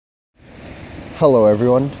Hello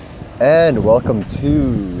everyone, and welcome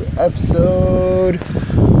to episode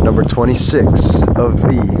number 26 of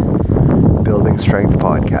the Building Strength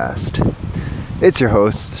Podcast. It's your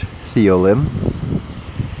host, Theo Lim.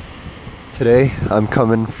 Today I'm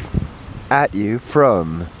coming at you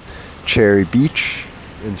from Cherry Beach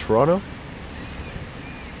in Toronto.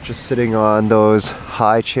 Just sitting on those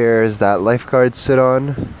high chairs that lifeguards sit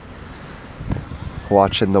on,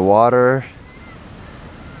 watching the water,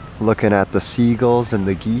 looking at the seagulls and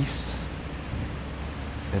the geese,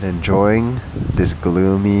 and enjoying this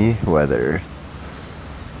gloomy weather.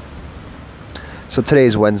 So today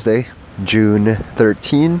is Wednesday, June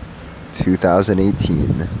 13,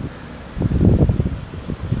 2018.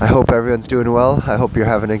 I hope everyone's doing well. I hope you're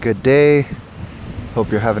having a good day.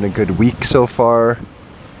 Hope you're having a good week so far.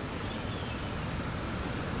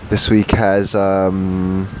 This week has,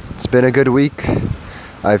 it's been a good week.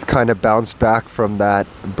 I've kind of bounced back from that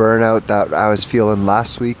burnout that I was feeling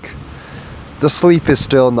last week. The sleep is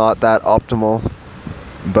still not that optimal,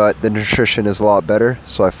 but the nutrition is a lot better,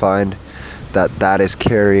 so I find that that is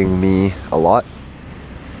carrying me a lot.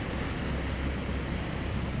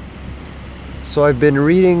 So I've been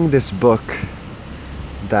reading this book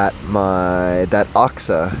that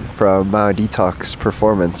Aksa from My Detox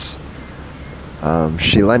Performance,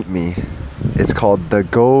 she lent me. It's called The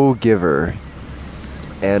Go-Giver.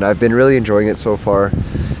 And I've been really enjoying it so far.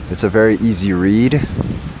 It's a very easy read,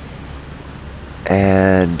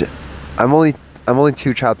 and I'm only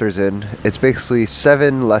 2 chapters in. It's basically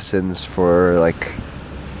 7 lessons for like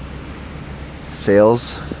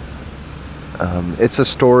sales. It's a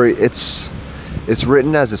story. It's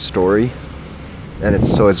written as a story, and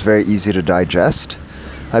it's very easy to digest.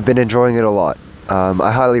 I've been enjoying it a lot.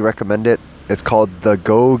 I highly recommend it. It's called The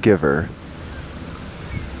Go-Giver.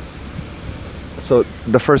 So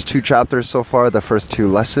the first 2 chapters so far, the first 2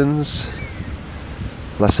 lessons.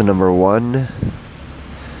 Lesson number 1,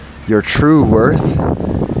 your true worth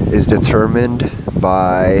is determined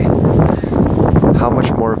by how much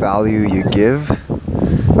more value you give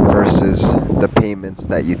versus the payments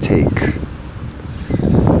that you take.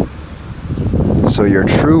 So your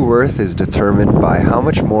true worth is determined by how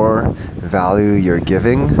much more value you're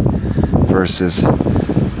giving versus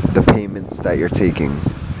the payments that you're taking.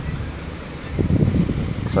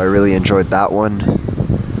 So I really enjoyed that one.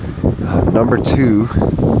 Number 2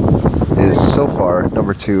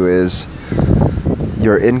 is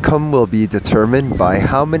your income will be determined by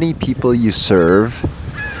how many people you serve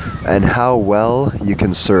and how well you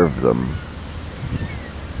can serve them.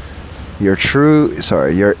 Your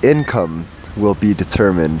income will be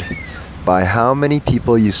determined by how many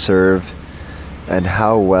people you serve and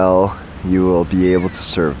how well you will be able to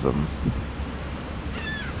serve them.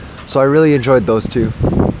 So I really enjoyed those 2.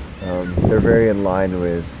 They're very in line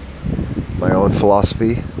with my own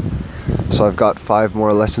philosophy. So I've got 5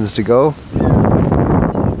 more lessons to go.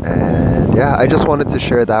 And yeah, I just wanted to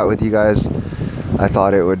share that with you guys. I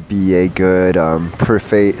thought it would be a good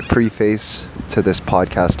preface to this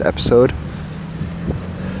podcast episode.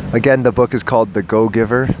 Again, the book is called The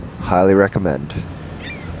Go-Giver. Highly recommend.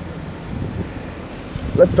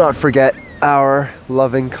 Let's not forget our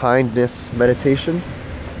loving kindness meditation.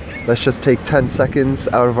 Let's just take 10 seconds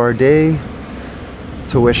out of our day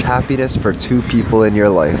to wish happiness for 2 people in your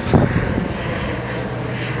life.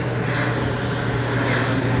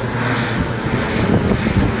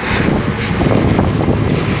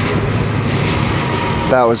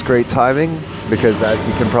 That was great timing because, as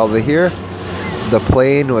you can probably hear, the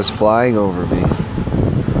plane was flying over me.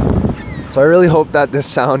 So I really hope that this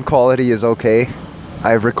sound quality is okay.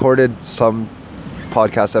 I've recorded some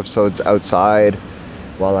podcast episodes outside,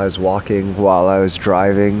 while I was walking, while I was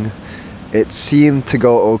driving. It seemed to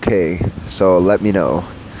go okay, so let me know.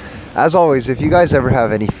 As always, if you guys ever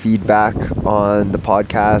have any feedback on the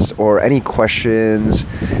podcast or any questions,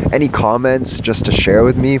 any comments just to share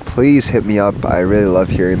with me, please hit me up. I really love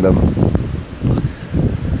hearing them.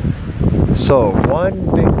 So, one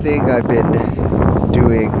big thing I've been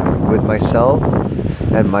doing with myself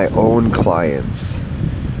and my own clients,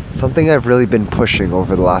 something I've really been pushing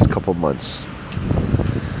over the last couple months.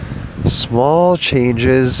 Small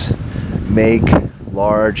changes make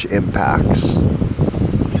large impacts.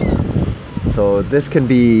 So this can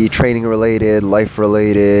be training related, life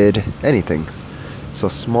related, anything. So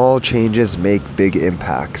small changes make big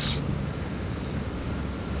impacts.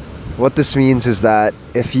 What this means is that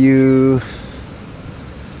if you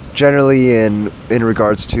generally in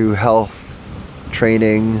regards to health,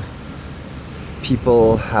 training,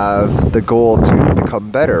 people have the goal to become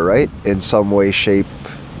better, right? In some way, shape,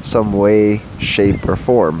 or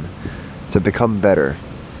form, to become better.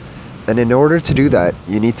 And in order to do that,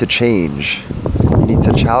 you need to change. You need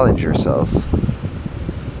to challenge yourself.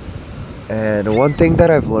 And one thing that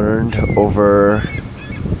I've learned over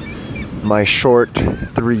my short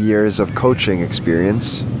 3 years of coaching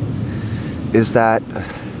experience is that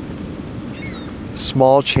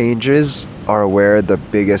small changes are where the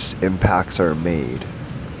biggest impacts are made.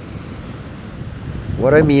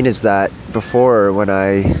 What I mean is that before, when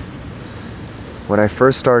I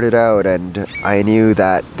first started out and I knew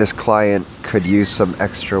that this client could use some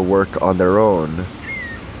extra work on their own,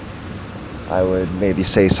 I would maybe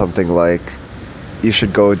say something like, you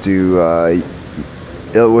should go do,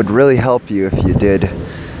 it would really help you if you did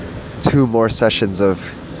 2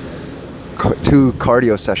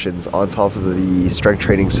 cardio sessions on top of the strength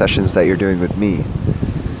training sessions that you're doing with me.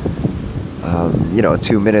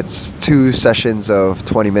 2 sessions of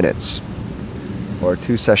 20 minutes or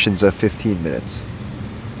 2 sessions of 15 minutes.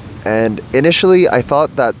 And initially I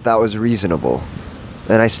thought that that was reasonable,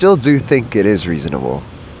 and I still do think it is reasonable.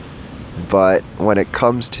 But when it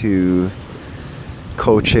comes to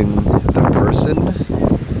coaching the person,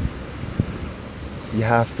 you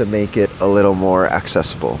have to make it a little more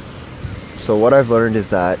accessible. So what I've learned is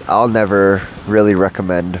that I'll never really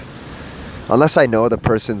recommend, unless I know the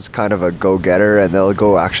person's kind of a go-getter and they'll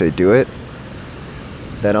go actually do it,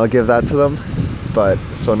 then I'll give that to them. But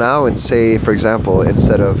so now, and say for example,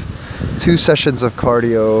 instead of 2 sessions of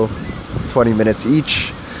cardio, 20 minutes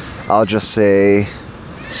each, I'll just say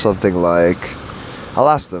something like, I'll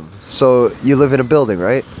ask them, so you live in a building,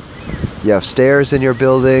 right? You have stairs in your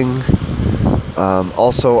building.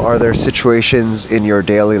 Also, are there situations in your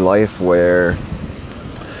daily life where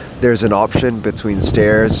there's an option between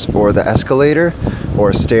stairs or the escalator,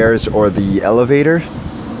 or stairs or the elevator?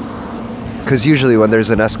 Because usually when there's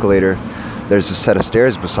an escalator, there's a set of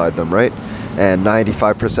stairs beside them, right? And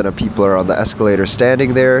 95% of people are on the escalator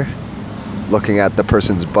standing there, looking at the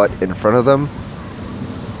person's butt in front of them,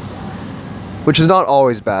 which is not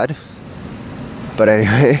always bad. But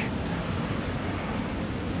anyway,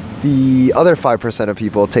 the other 5% of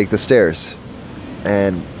people take the stairs.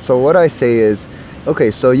 And so what I say is,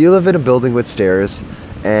 okay, so you live in a building with stairs,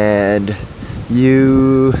 and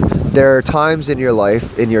there are times in your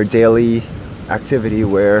life, in your daily activity,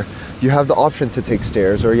 where you have the option to take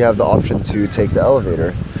stairs or you have the option to take the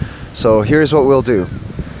elevator. So here's what we'll do.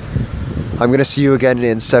 I'm gonna see you again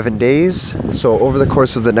in 7 days. So over the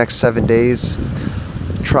course of the next 7 days,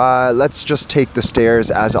 let's just take the stairs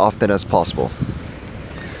as often as possible.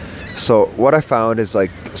 So what I found is, like,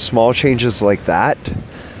 small changes like that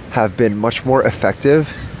have been much more effective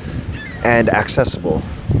and accessible.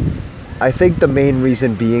 I think the main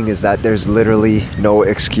reason being is that there's literally no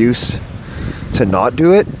excuse to not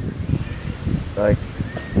do it. Like,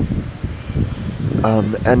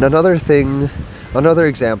 and another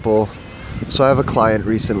example, so I have a client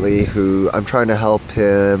recently who I'm trying to help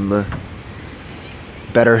him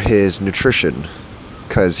better his nutrition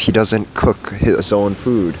because he doesn't cook his own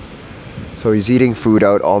food. So he's eating food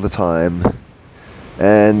out all the time.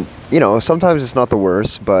 And, sometimes it's not the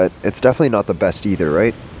worst, but it's definitely not the best either,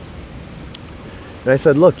 right? And I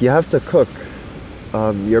said, look, you have to cook.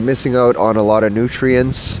 You're missing out on a lot of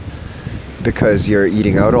nutrients because you're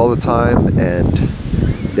eating out all the time and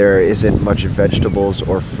there isn't much vegetables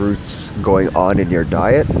or fruits going on in your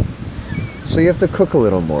diet. So you have to cook a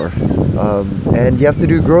little more. And you have to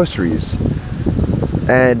do groceries.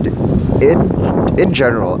 And in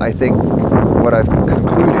general, I think what I've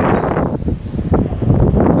concluded,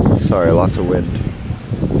 sorry, lots of wind.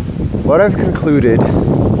 What I've concluded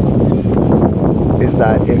is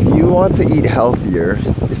that if you want to eat healthier,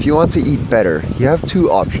 if you want to eat better, you have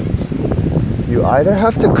 2 options. You either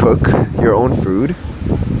have to cook your own food,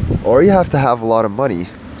 or you have to have a lot of money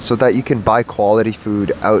so that you can buy quality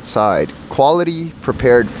food outside. Quality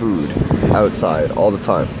prepared food outside all the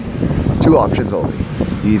time. 2 options only.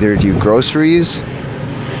 You either do groceries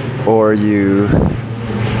or you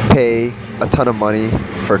pay a ton of money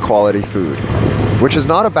for quality food, which is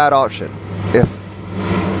not a bad option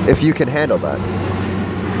if you can handle that.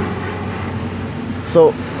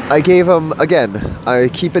 So I gave him, again, I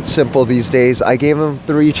keep it simple these days, I gave him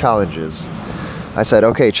 3 challenges. I said,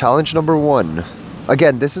 okay, challenge number 1.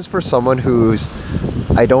 Again, this is for someone who's,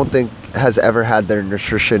 I don't think has ever had their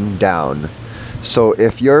nutrition down. So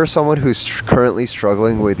if you're someone who's currently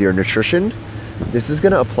struggling with your nutrition, this is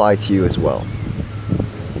going to apply to you as well.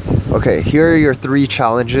 Okay, here are your 3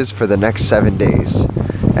 challenges for the next 7 days.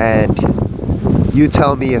 And you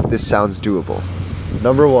tell me if this sounds doable.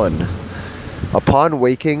 Number 1, upon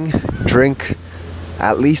waking, drink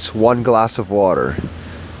at least 1 glass of water.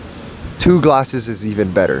 2 glasses is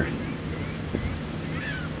even better.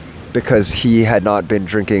 because he had not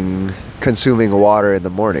been consuming water in the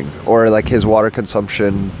morning, or like his water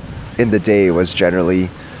consumption in the day was generally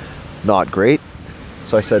not great.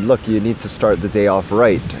 So I said, look, you need to start the day off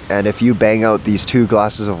right, and if you bang out these 2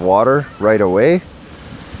 glasses of water right away,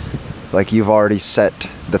 like you've already set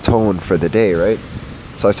the tone for the day, right?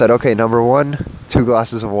 So I said, okay, number 1, 2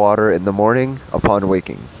 glasses of water in the morning upon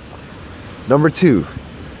waking. Number 2,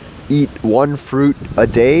 eat 1 fruit a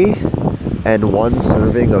day and 1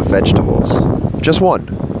 serving of vegetables. Just 1.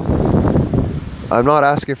 I'm not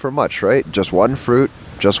asking for much, right? Just 1 fruit,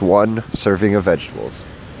 just 1 serving of vegetables.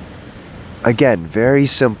 Again, very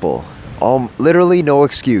simple. Literally no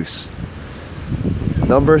excuse.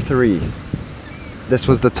 Number 3. This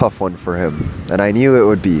was the tough one for him, and I knew it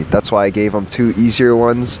would be. That's why I gave him 2 easier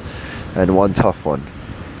ones and 1 tough one.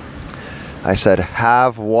 I said,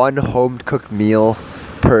 have 1 home-cooked meal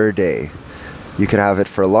per day. You can have it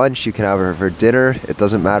for lunch, you can have it for dinner, it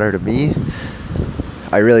doesn't matter to me.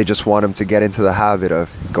 I really just want him to get into the habit of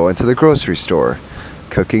going to the grocery store,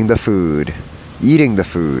 cooking the food, eating the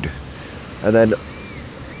food. And then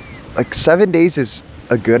like 7 days is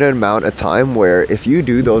a good amount of time where if you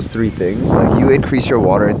do those 3 things, like you increase your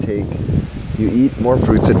water intake, you eat more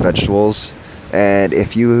fruits and vegetables, and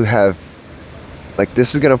if you have, like,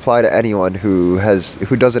 this is going to apply to anyone who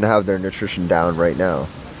doesn't have their nutrition down right now.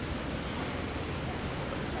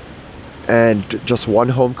 And just 1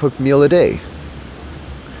 home-cooked meal a day.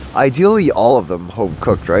 Ideally, all of them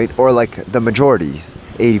home-cooked, right? Or like the majority,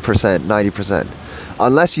 80%, 90%.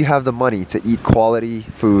 Unless you have the money to eat quality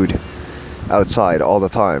food outside all the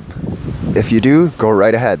time. If you do, go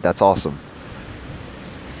right ahead. That's awesome.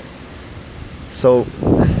 So,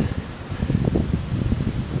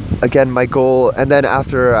 again, my goal, and then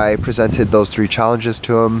after I presented those 3 challenges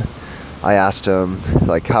to him, I asked him,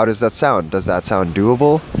 like, how does that sound? Does that sound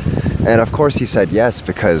doable? And of course he said yes,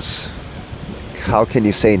 because how can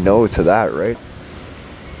you say no to that, right?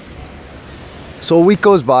 So a week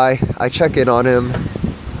goes by, I check in on him.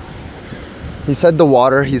 He said the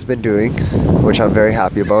water he's been doing, which I'm very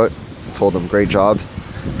happy about. I told him, great job.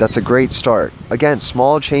 That's a great start. Again,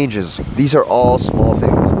 small changes. These are all small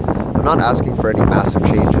things. I'm not asking for any massive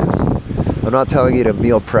changes. I'm not telling you to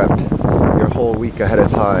meal prep your whole week ahead of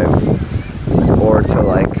time, or to,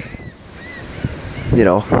 like, you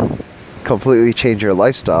know, completely change your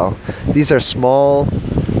lifestyle. These are small,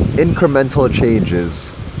 incremental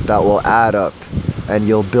changes that will add up, and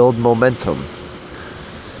you'll build momentum.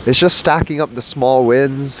 It's just stacking up the small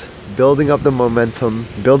wins, building up the momentum,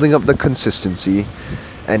 building up the consistency,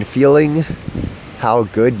 and feeling how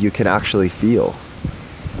good you can actually feel.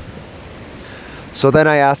 So then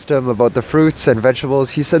I asked him about the fruits and vegetables.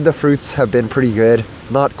 He said the fruits have been pretty good.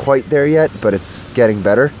 Not quite there yet, but it's getting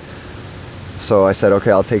better. So I said,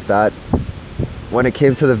 okay, I'll take that. When it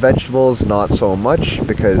came to the vegetables, not so much,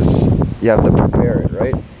 because you have to prepare it,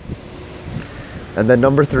 right? And then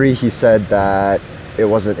number 3, he said that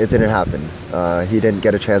it didn't happen. He didn't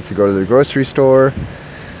get a chance to go to the grocery store,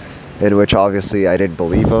 in which obviously I didn't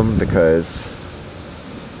believe him, because,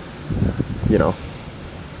 you know,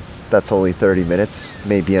 that's only 30 minutes,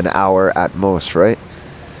 maybe an hour at most, right?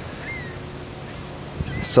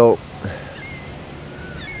 So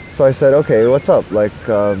I said, okay, what's up? Like,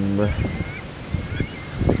 are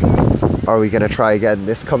we gonna try again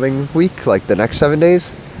this coming week, like the next 7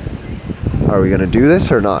 days? Are we gonna do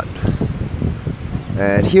this or not?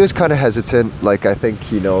 And he was kind of hesitant. Like, I think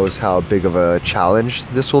he knows how big of a challenge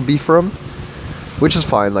this will be for him, which is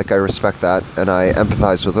fine. Like, I respect that and I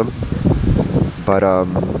empathize with him.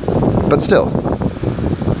 But still.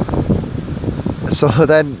 So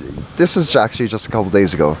then, this was actually just a couple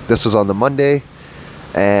days ago. This was on the Monday,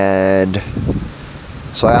 and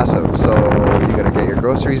so I asked him, so you gonna get your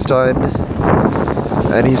groceries done?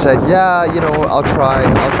 And he said, yeah, you know, I'll try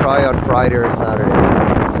on Friday or Saturday.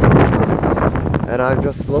 And I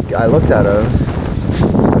looked at him,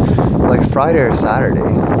 like, Friday or Saturday?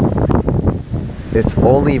 It's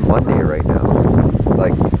only Monday right now.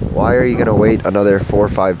 Like, why are you gonna wait another 4 or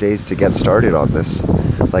 5 days to get started on this?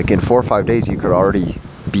 Like, in 4 or 5 days, you could already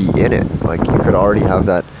be in it. Like, you could already have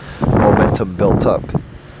that momentum built up.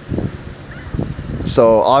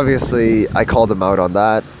 So obviously I called him out on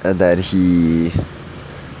that, and then he,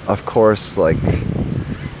 of course, like,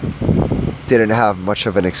 didn't have much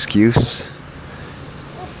of an excuse.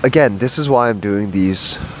 Again, this is why I'm doing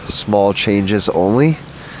these small changes only,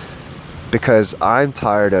 because I'm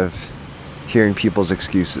tired of hearing people's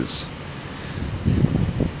excuses.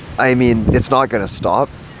 I mean, it's not gonna stop,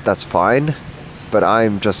 that's fine, but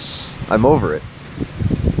I'm over it.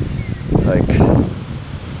 Like,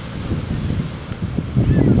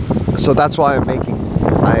 so that's why I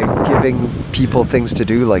giving people things to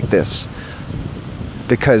do like this,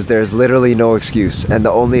 because there's literally no excuse, and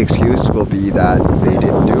the only excuse will be that they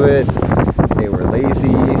didn't do it, they were lazy,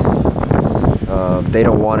 they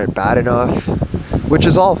don't want it bad enough, which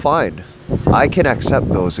is all fine. I can accept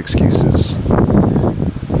those excuses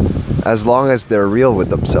as long as they're real with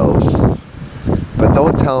themselves. But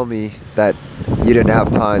don't tell me that you didn't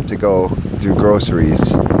have time to go do groceries,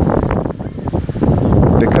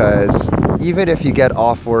 because even if you get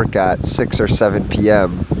off work at 6 or 7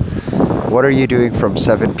 p.m., what are you doing from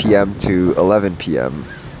 7 p.m. to 11 p.m.?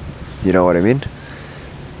 You know what I mean?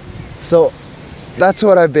 So that's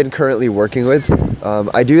what I've been currently working with.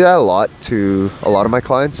 I do that a lot to a lot of my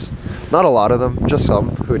clients. Not a lot of them, just some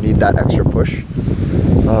who need that extra push.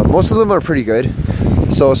 Most of them are pretty good.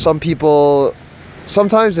 So some people,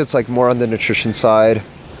 sometimes it's like more on the nutrition side.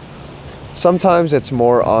 Sometimes it's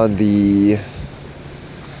more on the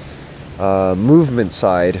movement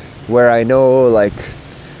side, where I know like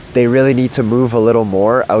they really need to move a little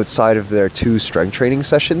more outside of their 2 strength training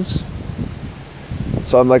sessions.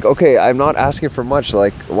 So I'm like, okay, I'm not asking for much.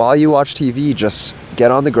 Like, while you watch TV, just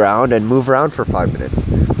get on the ground and move around for 5 minutes.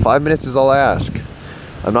 5 minutes is all I ask.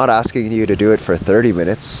 I'm not asking you to do it for 30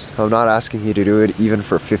 minutes. I'm not asking you to do it even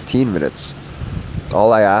for 15 minutes.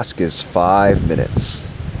 All I ask is 5 minutes.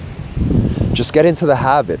 Just get into the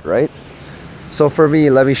habit, right? So for me,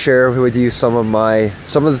 let me share with you some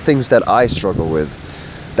of the things that I struggle with,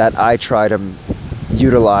 that I try to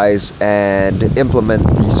utilize and implement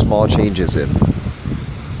these small changes in.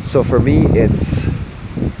 So for me, it's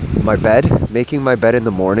my bed. Making my bed in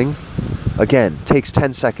the morning, again, takes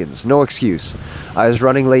 10 seconds, no excuse. I was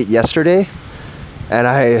running late yesterday, and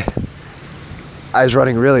I was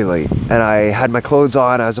running really late, and I had my clothes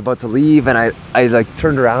on, I was about to leave, and I like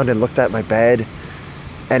turned around and looked at my bed,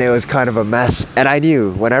 and it was kind of a mess. And I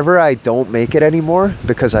knew whenever I don't make it anymore,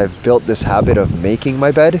 because I've built this habit of making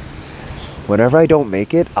my bed, whenever I don't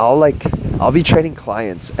make it, I'll be training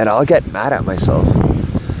clients and I'll get mad at myself.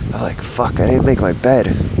 I'm like, fuck, I didn't make my bed.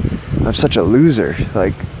 I'm such a loser.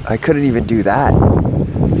 Like, I couldn't even do that.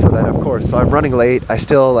 So then, of course, so I'm running late. I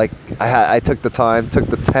still I took the time, took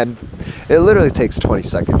the 10. It literally takes 20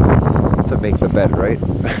 seconds to make the bed, right?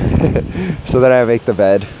 So then I make the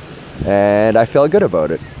bed, and I feel good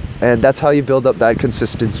about it. And that's how you build up that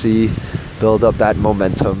consistency, build up that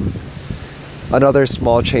momentum. Another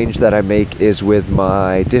small change that I make is with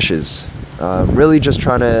my dishes. Really just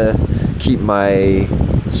trying to keep my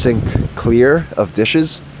sink clear of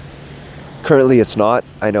dishes. Currently it's not.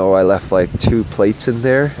 I know I left like 2 plates in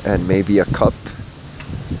there and maybe a cup.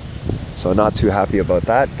 So not too happy about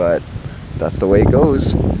that, but that's the way it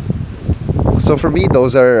goes. So for me,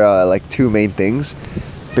 those are like 2 main things,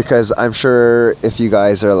 because I'm sure if you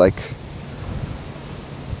guys are like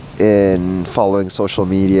in following social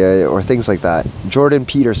media or things like that, Jordan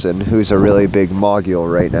Peterson, who's a really big mogul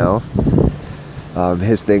right now,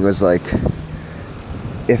 his thing was like,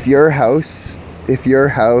 if your house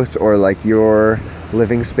or like your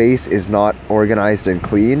living space is not organized and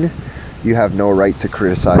clean, you have no right to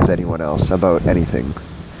criticize anyone else about anything.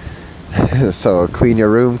 So clean your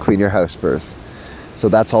room, clean your house first. So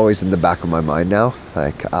that's always in the back of my mind now.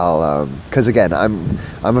 Like I'll, cause again,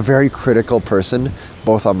 I'm a very critical person,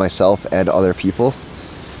 both on myself and other people.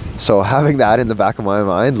 So having that in the back of my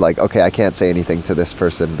mind, like, okay, I can't say anything to this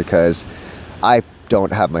person because I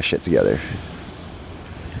don't have my shit together.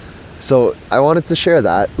 So I wanted to share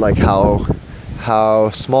that, like how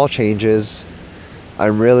small changes,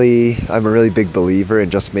 I'm a really big believer in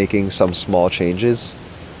just making some small changes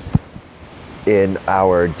in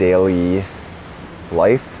our daily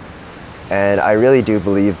life. And I really do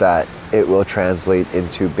believe that it will translate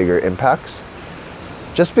into bigger impacts.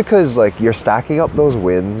 Just because like you're stacking up those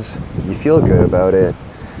wins, you feel good about it,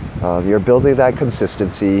 you're building that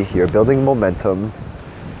consistency, you're building momentum,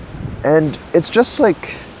 and it's just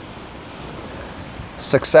like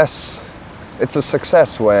success. It's a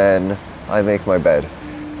success when I make my bed.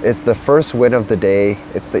 It's the first win of the day,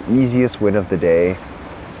 it's the easiest win of the day,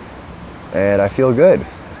 and I feel good.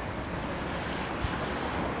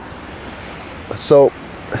 So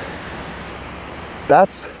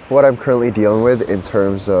that's what I'm currently dealing with in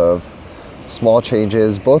terms of small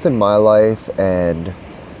changes, both in my life and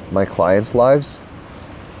my clients' lives.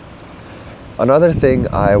 Another thing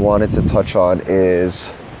I wanted to touch on is,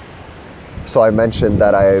 so I mentioned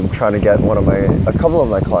that I'm trying to get a couple of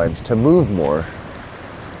my clients to move more,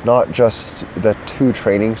 not just the 2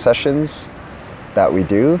 training sessions that we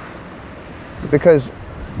do. Because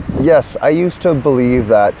yes, I used to believe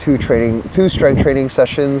that 2 strength training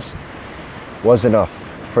sessions was enough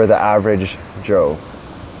for the average Joe.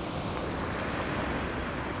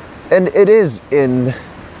 And it is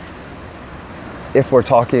if we're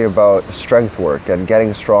talking about strength work and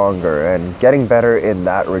getting stronger and getting better in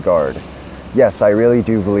that regard. Yes, I really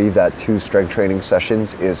do believe that 2 strength training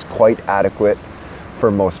sessions is quite adequate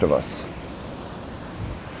for most of us.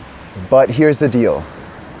 But here's the deal.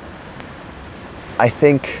 I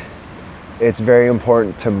think it's very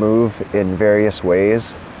important to move in various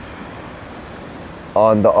ways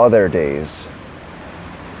on the other days.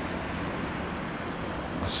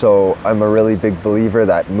 So I'm a really big believer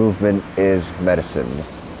that movement is medicine.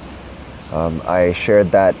 I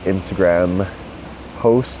shared that Instagram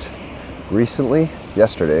post recently,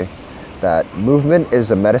 yesterday, that movement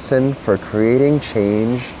is a medicine for creating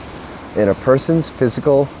change in a person's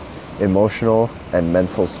physical, emotional, and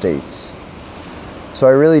mental states. So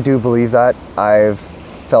I really do believe that. I've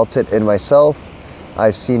felt it in myself.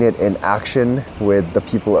 I've seen it in action with the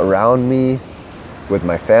people around me, with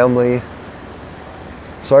my family.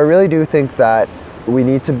 So I really do think that we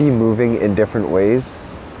need to be moving in different ways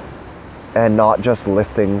and not just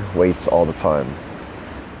lifting weights all the time.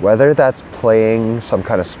 Whether that's playing some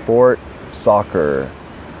kind of sport, soccer,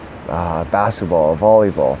 basketball,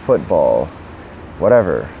 volleyball, football,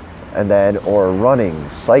 whatever, and then, or running,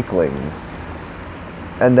 cycling,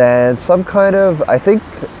 and then I think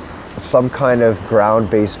some kind of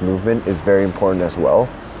ground-based movement is very important as well.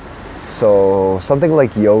 So something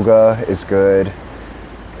like yoga is good.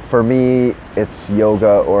 For me, it's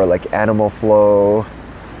yoga or like animal flow,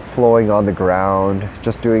 flowing on the ground,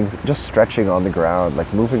 just stretching on the ground,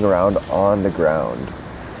 like moving around on the ground.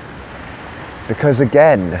 Because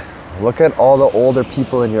again, look at all the older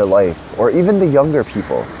people in your life, or even the younger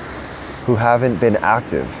people who haven't been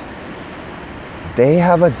active. They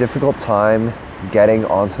have a difficult time getting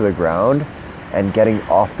onto the ground and getting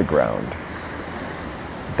off the ground.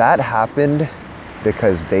 That happened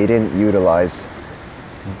because they didn't utilize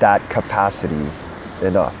that capacity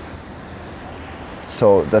enough.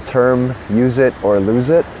 So the term use it or lose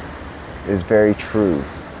it is very true.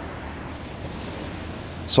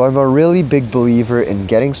 So I'm a really big believer in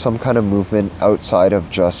getting some kind of movement outside of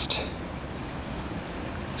just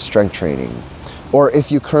strength training. Or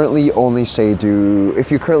if you currently only do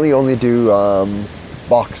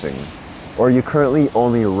boxing, or you currently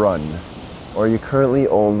only run, or you currently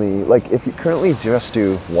only, like if you currently just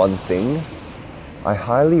do one thing, I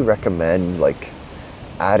highly recommend like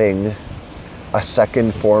adding a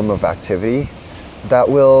second form of activity that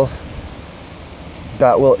will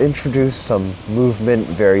introduce some movement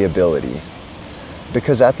variability.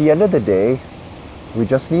 Because at the end of the day, we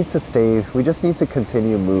just need to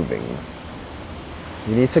continue moving.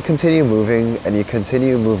 You need to continue moving, and you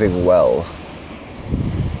continue moving well.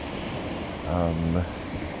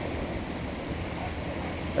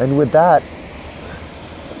 And with that,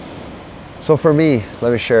 so for me,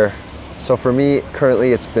 let me share. So for me,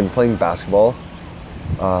 currently it's been playing basketball.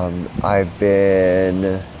 I've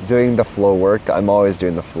been doing the flow work. I'm always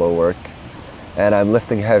doing the flow work. And I'm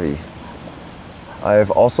lifting heavy. I've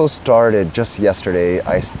also started, just yesterday,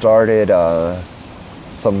 I started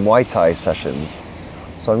some Muay Thai sessions.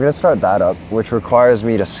 So I'm gonna start that up, which requires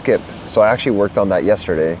me to skip. So I actually worked on that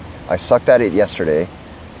yesterday. I sucked at it yesterday.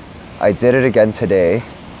 I did it again today,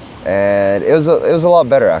 and it was a lot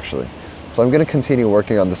better actually. So I'm gonna continue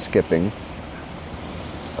working on the skipping.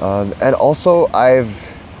 And also I'm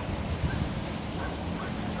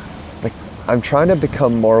trying to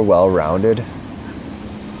become more well-rounded,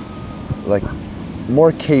 like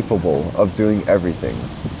more capable of doing everything.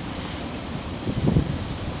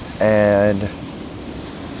 And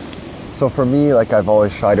so for me, like I've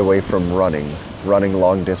always shied away from running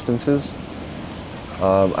long distances.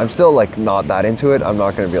 I'm still like not that into it. I'm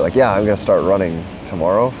not gonna be like, yeah, I'm gonna start running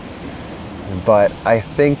tomorrow. But I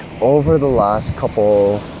think over the last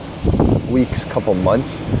couple weeks, couple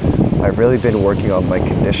months, I've really been working on my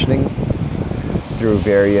conditioning through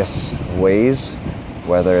various ways,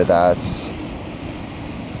 whether that's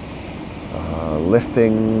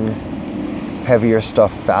lifting heavier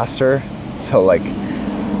stuff faster. So like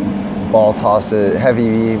ball tosses,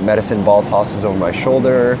 heavy medicine ball tosses over my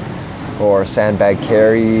shoulder, or sandbag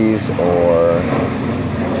carries, or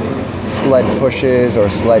sled pushes or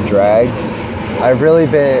sled drags.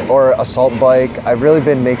 Or assault bike. I've really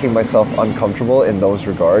been making myself uncomfortable in those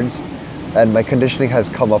regards, and my conditioning has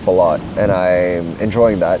come up a lot, and I'm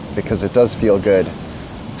enjoying that because it does feel good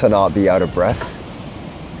to not be out of breath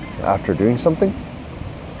after doing something.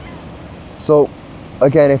 So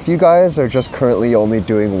again, if you guys are just currently only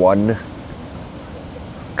doing one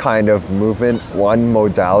kind of movement, one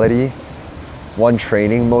modality, one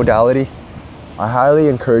training modality, I highly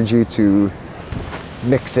encourage you to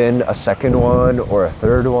mix in a second one or a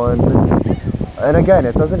third one. And again,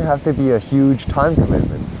 it doesn't have to be a huge time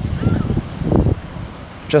commitment.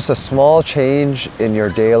 Just a small change in your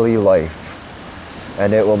daily life,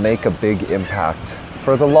 and it will make a big impact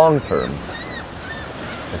for the long term.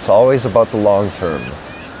 It's always about the long term.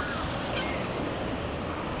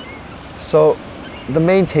 So the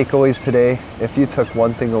main takeaways today, if you took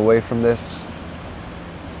one thing away from this,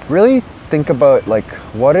 really think about like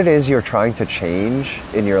what it is you're trying to change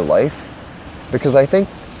in your life, because I think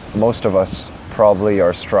most of us probably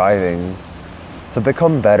are striving to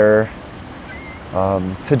become better,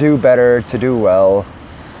 to do better, to do well.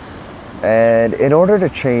 And in order to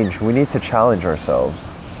change, we need to challenge ourselves.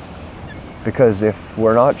 Because if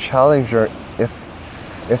we're not challenged, or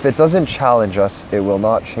if it doesn't challenge us, it will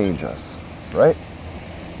not change us, right?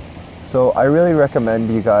 So I really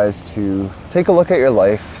recommend you guys to take a look at your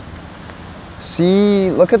life,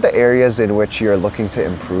 look at the areas in which you're looking to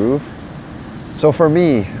improve. So for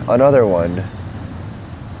me, another one,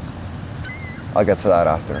 I'll get to that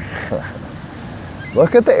after.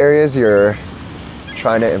 Look at the areas you're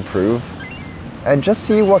trying to improve and just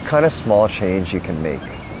see what kind of small change you can make.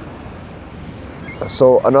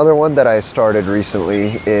 So another one that I started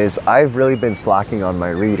recently is I've really been slacking on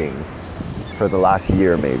my reading for the last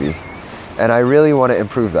year maybe. And I really want to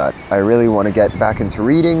improve that. I really want to get back into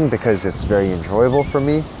reading because it's very enjoyable for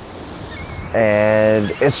me.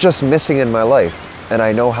 And it's just missing in my life. And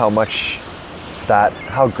I know how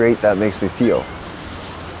great that makes me feel.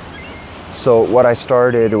 So what I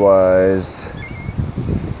started was,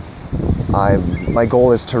 my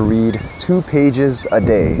goal is to read 2 pages a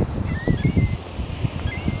day.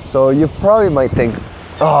 So you probably might think,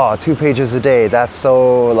 oh, 2 pages a day, that's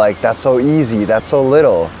so easy, that's so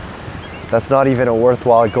little. That's not even a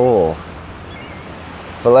worthwhile goal.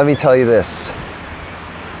 But let me tell you this.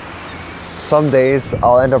 Some days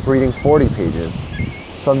I'll end up reading 40 pages.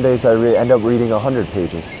 Some days I end up reading 100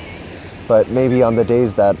 pages. But maybe on the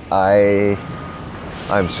days that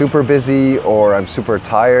I'm super busy or I'm super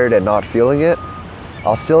tired and not feeling it,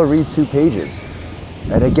 I'll still read 2 pages.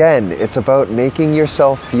 And again, it's about making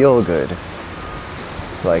yourself feel good.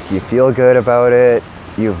 Like you feel good about it,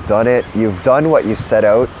 you've done what you set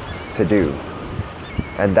out to do.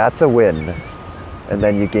 And that's a win. And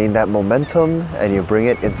then you gain that momentum and you bring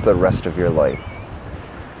it into the rest of your life.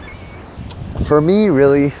 For me,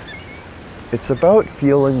 really, it's about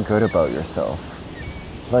feeling good about yourself.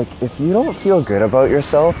 Like if you don't feel good about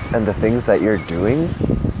yourself and the things that you're doing,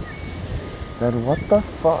 then what the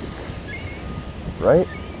fuck? Right?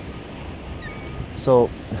 So,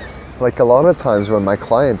 like a lot of times when my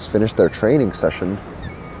clients finish their training session,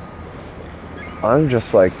 I'm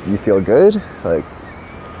just like, you feel good? Like,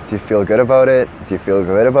 do you feel good about it? Do you feel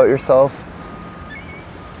good about yourself?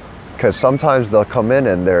 Because sometimes they'll come in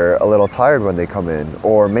and they're a little tired when they come in,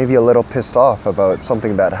 or maybe a little pissed off about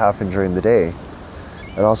something that happened during the day.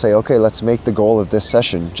 And I'll say, okay, let's make the goal of this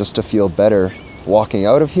session just to feel better walking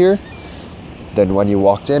out of here than when you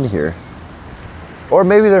walked in here. Or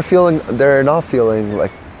maybe they're not feeling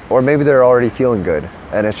like, or maybe they're already feeling good.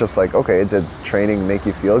 And it's just like, okay, did training make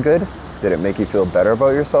you feel good? Did it make you feel better about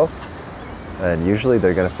yourself? And usually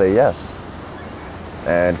they're gonna say yes.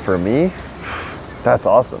 And for me, that's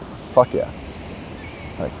awesome. Fuck yeah.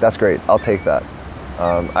 Like, that's great, I'll take that.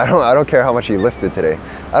 I don't care how much you lifted today.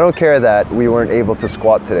 I don't care that we weren't able to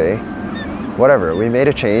squat today. Whatever, we made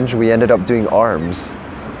a change. We ended up doing arms.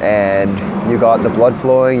 And you got the blood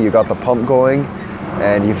flowing, you got the pump going,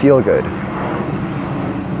 and you feel good.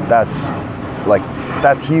 That's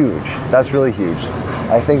huge. That's really huge.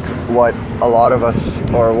 I think what a lot of us,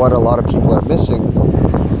 or what a lot of people are missing,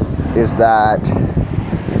 is that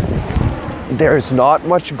there's not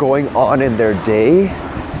much going on in their day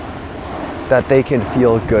that they can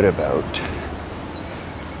feel good about.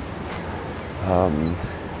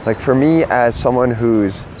 Like for me, as someone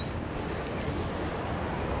who's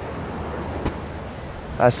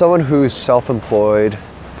self-employed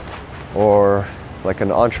or like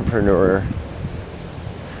an entrepreneur,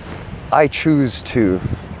 I choose to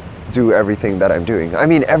do everything that I'm doing. I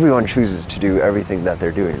mean, everyone chooses to do everything that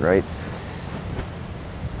they're doing, right?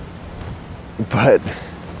 But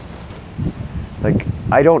like,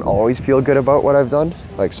 I don't always feel good about what I've done.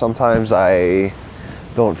 Like sometimes I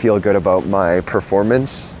don't feel good about my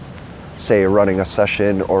performance, say running a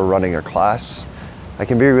session or running a class. I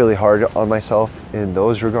can be really hard on myself in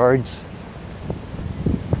those regards.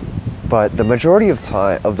 But the majority of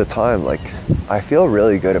the time, like, I feel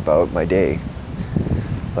really good about my day.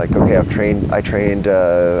 Like, okay,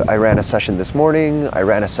 I ran a session this morning, I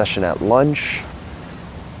ran a session at lunch.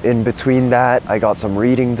 In between that, I got some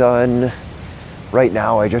reading done. right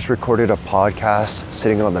now I just recorded a podcast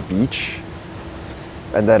sitting on the beach,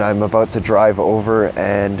 and then I'm about to drive over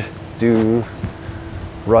and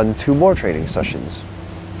run 2 more training sessions.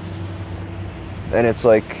 And it's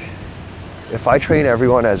like, if I train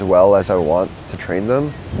everyone as well as I want to train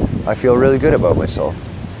them, I feel really good about myself.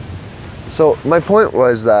 So my point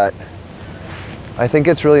was that I think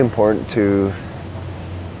it's really important to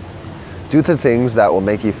do the things that will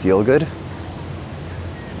make you feel good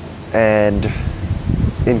and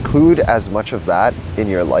include as much of that in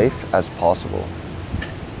your life as possible.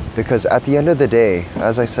 Because at the end of the day,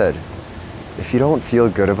 as I said, if you don't feel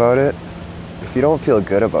good about it, if you don't feel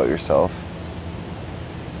good about yourself,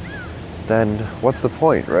 then what's the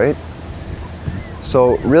point, right?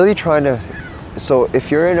 So really so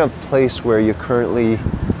if you're in a place where you currently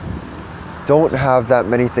don't have that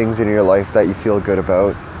many things in your life that you feel good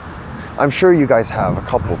about, I'm sure you guys have a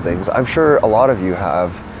couple things. I'm sure a lot of you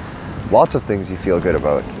have lots of things you feel good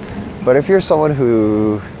about. But if you're someone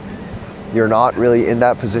who you're not really in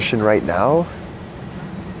that position right now,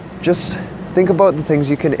 just think about the things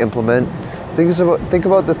you can implement. Think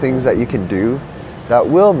about the things that you can do that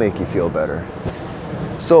will make you feel better.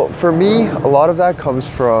 So for me, a lot of that comes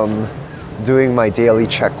from doing my daily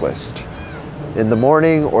checklist. In the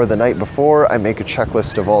morning or the night before, I make a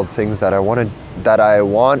checklist of all the things that I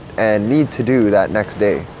want and need to do that next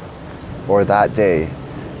day or that day.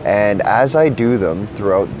 And as I do them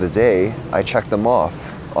throughout the day, I check them off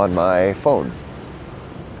on my phone.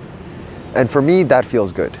 And for me, that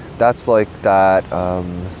feels good. That's like that,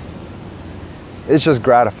 it's just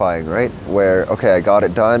gratifying, right? Where, okay, I got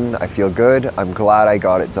it done, I feel good, I'm glad I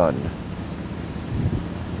got it done.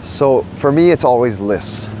 So for me, it's always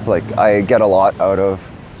lists. Like, I get a lot out of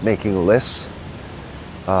making lists.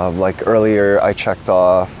 Like earlier, I checked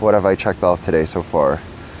off, what have I checked off today so far?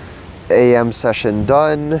 AM session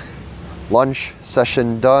done, lunch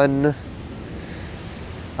session done.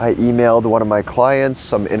 I emailed one of my clients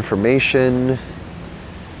some information.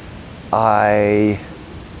 I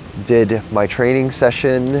did my training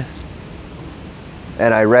session,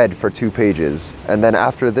 and I read for 2 pages. And then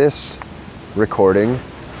after this recording,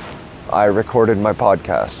 I recorded my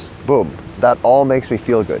podcast. Boom. That all makes me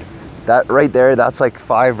feel good. That right there, that's like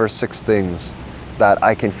 5 or 6 things that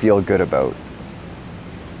I can feel good about.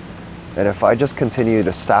 And if I just continue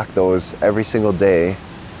to stack those every single day,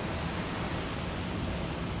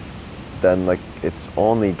 then like it's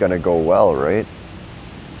only gonna go well, right?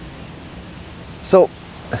 So,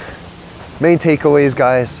 main takeaways,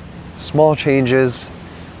 guys: small changes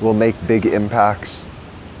will make big impacts.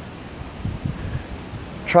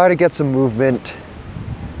 Try to get some movement,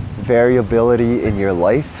 variability in your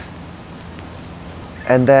life,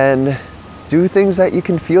 and then do things that you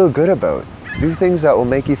can feel good about. Do things that will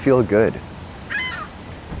make you feel good.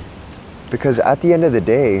 Because at the end of the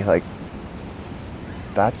day, like,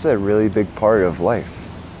 that's a really big part of life.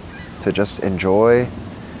 To just enjoy,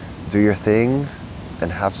 do your thing,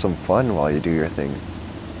 and have some fun while you do your thing.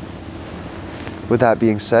 With that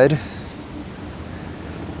being said,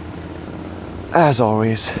 as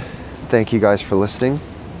always, thank you guys for listening.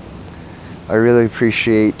 I really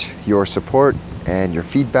appreciate your support and your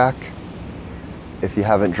feedback. If you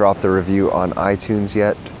haven't dropped a review on iTunes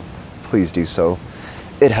yet, please do so.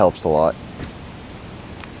 It helps a lot.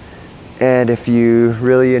 And if you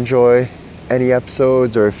really enjoy any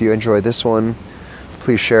episodes, or if you enjoy this one,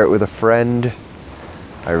 please share it with a friend.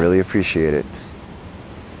 I really appreciate it.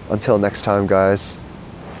 Until next time, guys,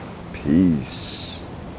 peace.